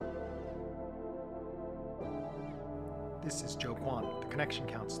This is Joe Kwan, the Connection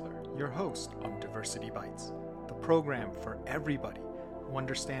Counselor, your host on Diversity Bites, the program for everybody who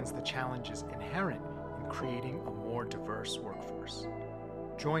understands the challenges inherent in creating a more diverse workforce.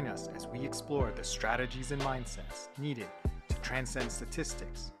 Join us as we explore the strategies and mindsets needed to transcend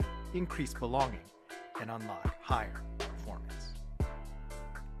statistics, increase belonging, and unlock higher performance.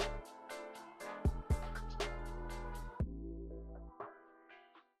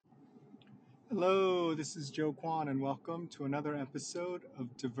 Hello, this is Joe Kwan, and welcome to another episode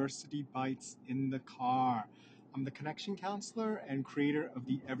of Diversity Bites in the Car. I'm the Connection Counselor and creator of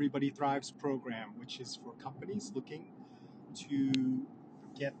the Everybody Thrives program, which is for companies looking to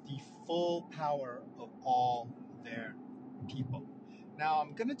get the full power of all their people. Now,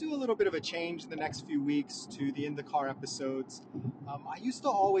 I'm going to do a little bit of a change in the next few weeks to the In the Car episodes. I used to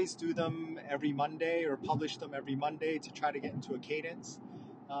always do them every Monday or publish them every Monday to try to get into a cadence.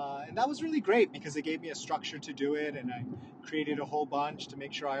 And that was really great because it gave me a structure to do it, and I created a whole bunch to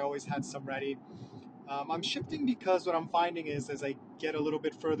make sure I always had some ready. I'm shifting because what I'm finding is as I get a little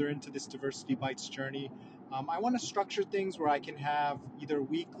bit further into this Diversity Bites journey, I want to structure things where I can have either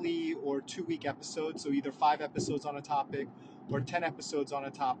weekly or 2-week episodes, so either 5 episodes on a topic or 10 episodes on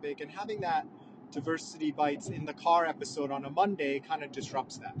a topic, and having that Diversity Bites in the Car episode on a Monday kind of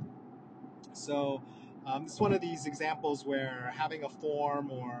disrupts that. So this is one of these examples where having a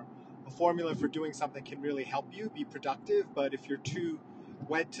form or a formula for doing something can really help you be productive, but if you're too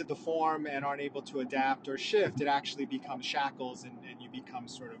wed to the form and aren't able to adapt or shift, it actually becomes shackles and you become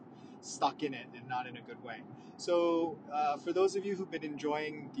sort of stuck in it and not in a good way. So for those of you who've been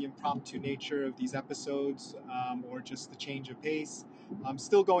enjoying the impromptu nature of these episodes or just the change of pace, I'm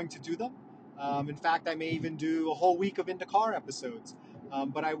still going to do them. In fact, I may even do a whole week of In the Car episodes.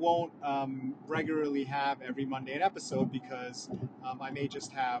 But I won't regularly have every Monday an episode because I may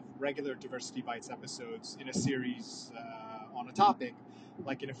just have regular Diversity Bites episodes in a series on a topic.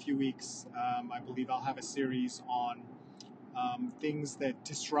 Like in a few weeks, I believe I'll have a series on things that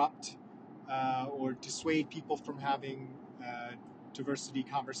disrupt or dissuade people from having diversity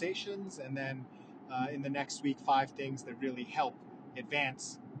conversations. And then in the next week, 5 things that really help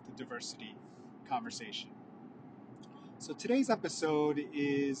advance the diversity conversation. So today's episode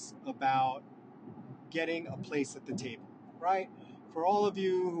is about getting a place at the table, right? For all of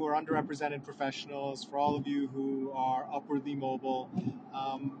you who are underrepresented professionals, for all of you who are upwardly mobile,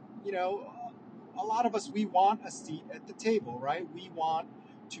 a lot of us, we want a seat at the table, right? We want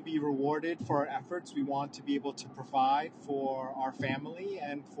to be rewarded for our efforts. We want to be able to provide for our family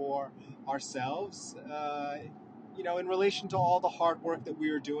and for ourselves, in relation to all the hard work that we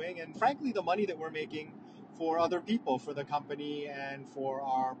are doing and frankly, the money that we're making for other people, for the company and for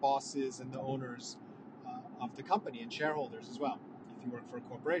our bosses and the owners of the company and shareholders as well, if you work for a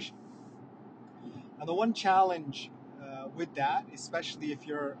corporation. Now, the one challenge with that, especially if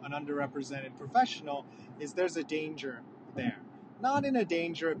you're an underrepresented professional, is there's a danger there. Not in a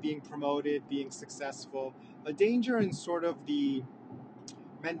danger of being promoted, being successful, a danger in sort of the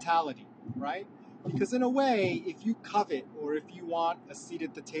mentality, right? Because in a way, if you covet or if you want a seat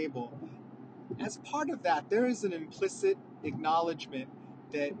at the table, as part of that, there is an implicit acknowledgement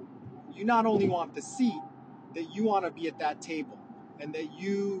that you not only want the seat, that you want to be at that table, and that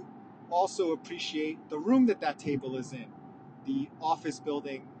you also appreciate the room that that table is in, the office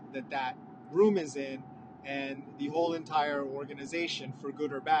building that that room is in, and the whole entire organization, for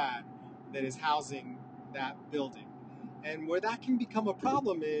good or bad, that is housing that building. And where that can become a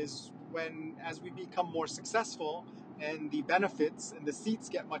problem is when, as we become more successful and the benefits and the seats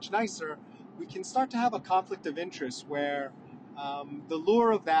get much nicer, we can start to have a conflict of interest where the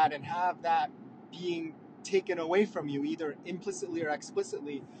lure of that and have that being taken away from you, either implicitly or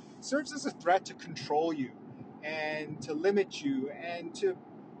explicitly, serves as a threat to control you and to limit you and to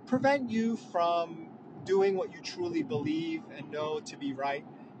prevent you from doing what you truly believe and know to be right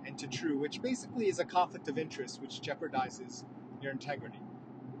and to true, which basically is a conflict of interest, which jeopardizes your integrity.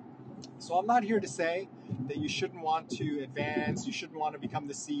 So I'm not here to say that you shouldn't want to advance, you shouldn't want to become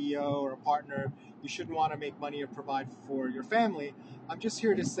the CEO or a partner, you shouldn't want to make money or provide for your family. I'm just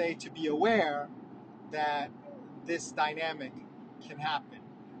here to say to be aware that this dynamic can happen.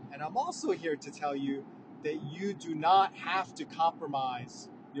 And I'm also here to tell you that you do not have to compromise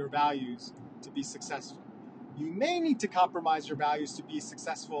your values to be successful. You may need to compromise your values to be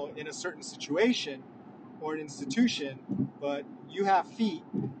successful in a certain situation or an institution, but you have feet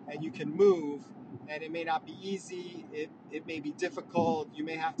and you can move, and it may not be easy, it may be difficult, you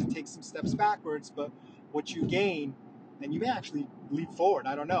may have to take some steps backwards, but what you gain, and you may actually leap forward.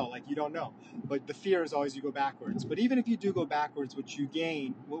 I don't know. Like, you don't know. But the fear is always you go backwards. But even if you do go backwards, what you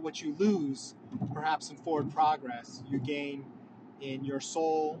gain, what you lose, perhaps in forward progress, you gain in your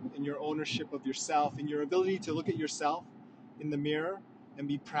soul, in your ownership of yourself, in your ability to look at yourself in the mirror and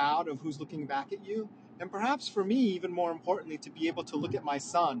be proud of who's looking back at you. And perhaps for me, even more importantly, to be able to look at my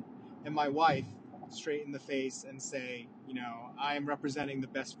son and my wife straight in the face and say, I am representing the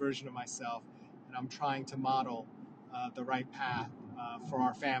best version of myself, and I'm trying to model the right path for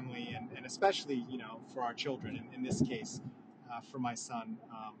our family, and especially, for our children, in this case, for my son,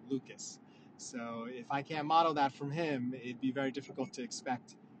 Lucas. So if I can't model that from him, it'd be very difficult to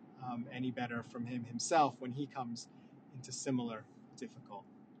expect any better from him himself when he comes into similar difficult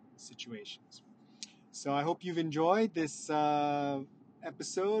situations. So I hope you've enjoyed this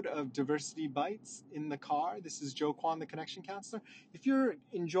episode of Diversity Bites in the Car. This is Joe Kwan, the Connection Counselor. If you're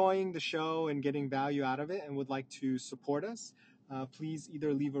enjoying the show and getting value out of it and would like to support us, please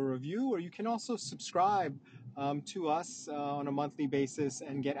either leave a review, or you can also subscribe to us on a monthly basis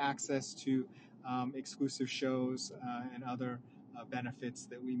and get access to exclusive shows and other benefits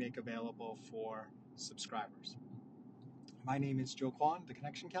that we make available for subscribers. My name is Joe Kwan, the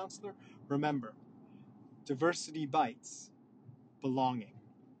Connection Counselor. Remember, diversity bites, belonging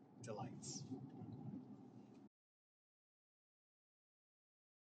delights.